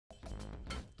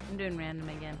I'm doing random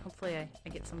again. Hopefully I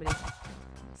get somebody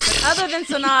other than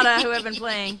Sonata who I've been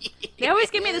playing. They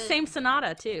always give me the same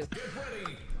Sonata too.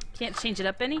 Can't change it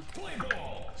up any.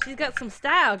 She's got some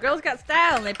style. Girls got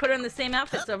style, and they put her in the same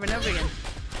outfits over and over again.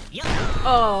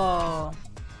 Oh,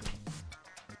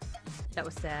 that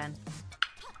was sad.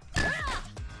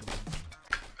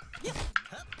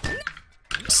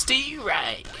 Steve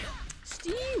right.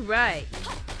 Steve right.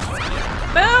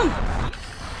 Boom.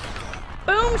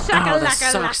 Boom, shaka Oh, that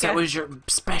laka sucks. laka. That was your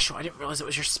special. I didn't realize it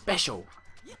was your special.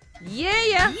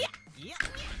 Yeah. You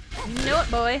know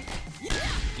it, boy.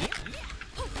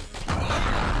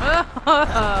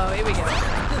 Oh, here we go.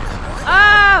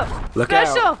 Oh, Look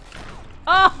special. out.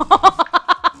 Oh,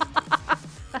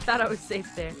 I thought I was safe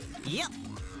there.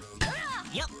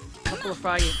 Couple of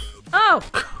froggy. Oh.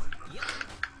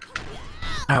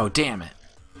 Oh, damn it.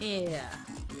 Yeah.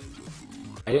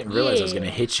 I didn't realize I was going to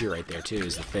hit you right there, too,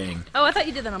 is the thing. Oh, I thought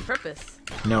you did that on purpose.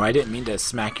 No, I didn't mean to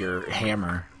smack your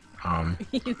hammer.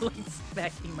 You like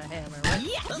smacking my hammer, right?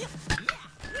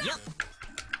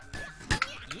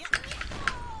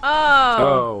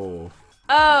 Oh.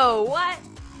 Oh, what?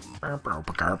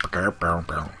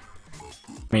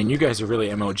 Man, you guys are really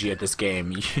MLG at this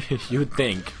game. You would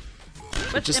think.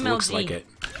 What's It just MLG? looks like it.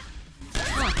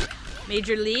 Oh.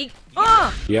 Major League?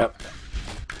 Oh! Yep.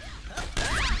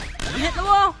 I'm hitting the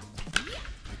wall!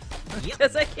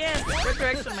 Yes, I can. What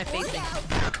direction am I facing?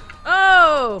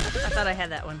 Oh! I thought I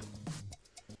had that one.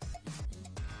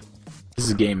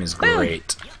 This game is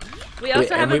great. We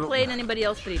also And haven't played anybody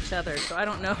else but each other, so I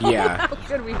don't know Yeah. how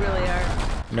good we really are.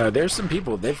 No, there's some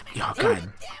people, they've... Oh,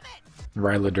 God.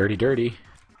 Riella Dirty.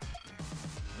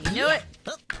 You knew it!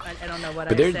 I don't know what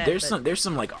But I said, there's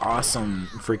some like awesome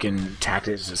freaking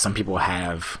tactics that some people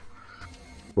have.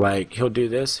 Like, he'll do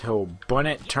this, he'll bun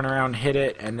it, turn around, hit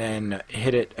it, and then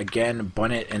hit it again,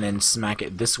 bun it, and then smack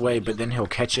it this way, but then he'll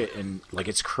catch it, and, like,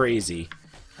 it's crazy.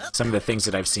 Some of the things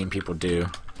that I've seen people do.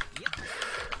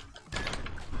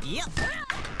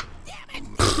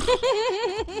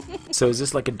 So is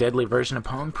this like a deadly version of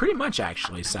Pong? Pretty much,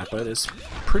 actually, Sappa. This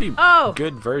pretty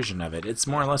good version of it. It's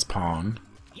more or less Pong.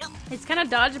 It's kind of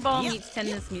dodgeball meets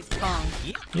tennis meets Pong.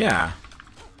 Yeah.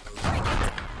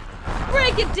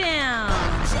 Break it down!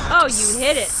 Oh, you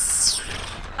hit it!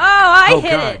 Oh, I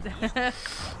hit God. it!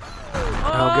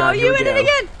 Oh, God, here you we hit go. it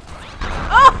again!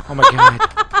 Oh! Oh my God.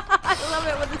 I love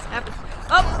it when this happens.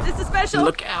 Oh, this is special!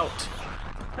 Look out.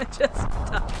 I just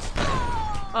touched.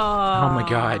 Oh my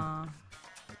God.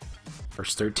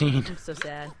 First 13. I'm so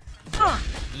sad.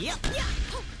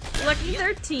 Lucky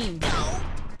 13.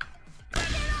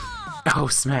 Oh,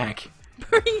 smack.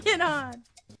 Bring it on!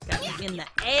 Got me in the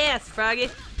ass, Froggy.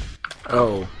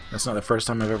 Oh, that's not the first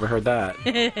time I've ever heard that.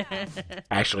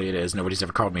 Actually, it is. Nobody's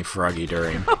ever called me Froggy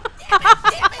during.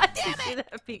 I did see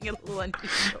that being a little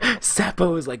unusual.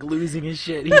 Sappo is like losing his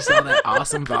shit. He saw that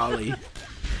awesome volley.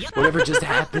 Whatever just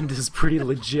happened is pretty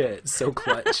legit. So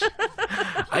clutch.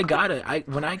 I got it.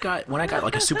 When I got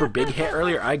like a super big hit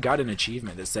earlier, I got an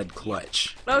achievement that said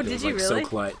clutch. Oh, It did was, you like, really? So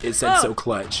clutch. It said so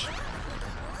clutch.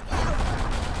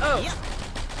 Oh.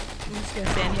 I'm just gonna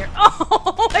stand here.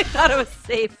 Oh, I thought it was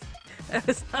safe. That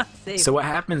was not safe. So what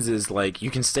happens is, like, you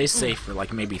can stay safe for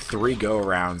like maybe 3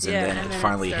 go-arounds, and then it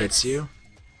finally hits you.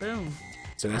 Boom.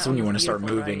 So that's when you want to start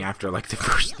moving after like the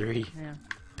first 3.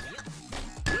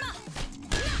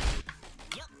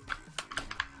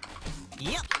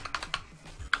 Yeah.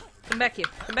 Come back here.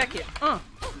 Come back here. No.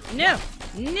 No.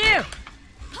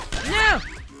 No.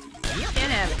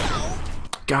 Can't have it.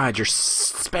 God, your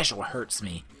special hurts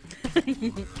me.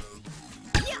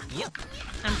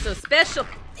 I'm so special.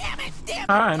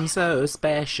 I'm so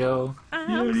special.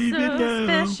 I'm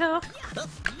so special.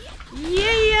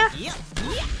 Yeah.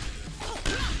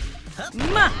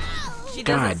 Ma. She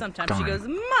does God it sometimes. darn. She goes,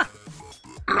 ma.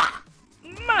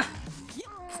 Ma.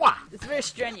 It's very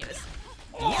strenuous.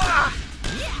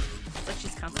 It's like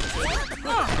she's constipated.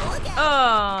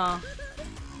 Oh.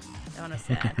 That one was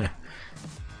sad.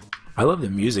 I love the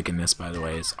music in this, by the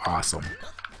way. It's awesome.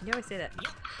 You always say that.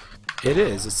 It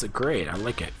is. It's great. I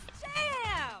like it.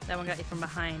 That one got you from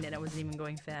behind and it wasn't even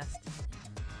going fast.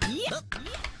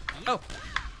 Oh.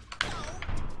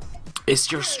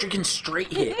 It's your freaking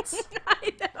straight hits.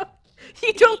 I know.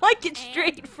 You don't like it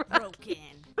straight, Froggy.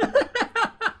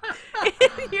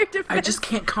 I just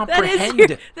can't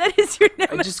comprehend. That is your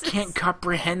nemesis. I just can't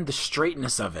comprehend the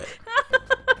straightness of it.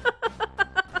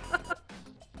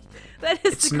 That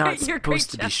is It's not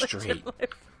supposed to be straight.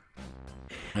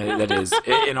 That is,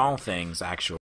 in all things, actually.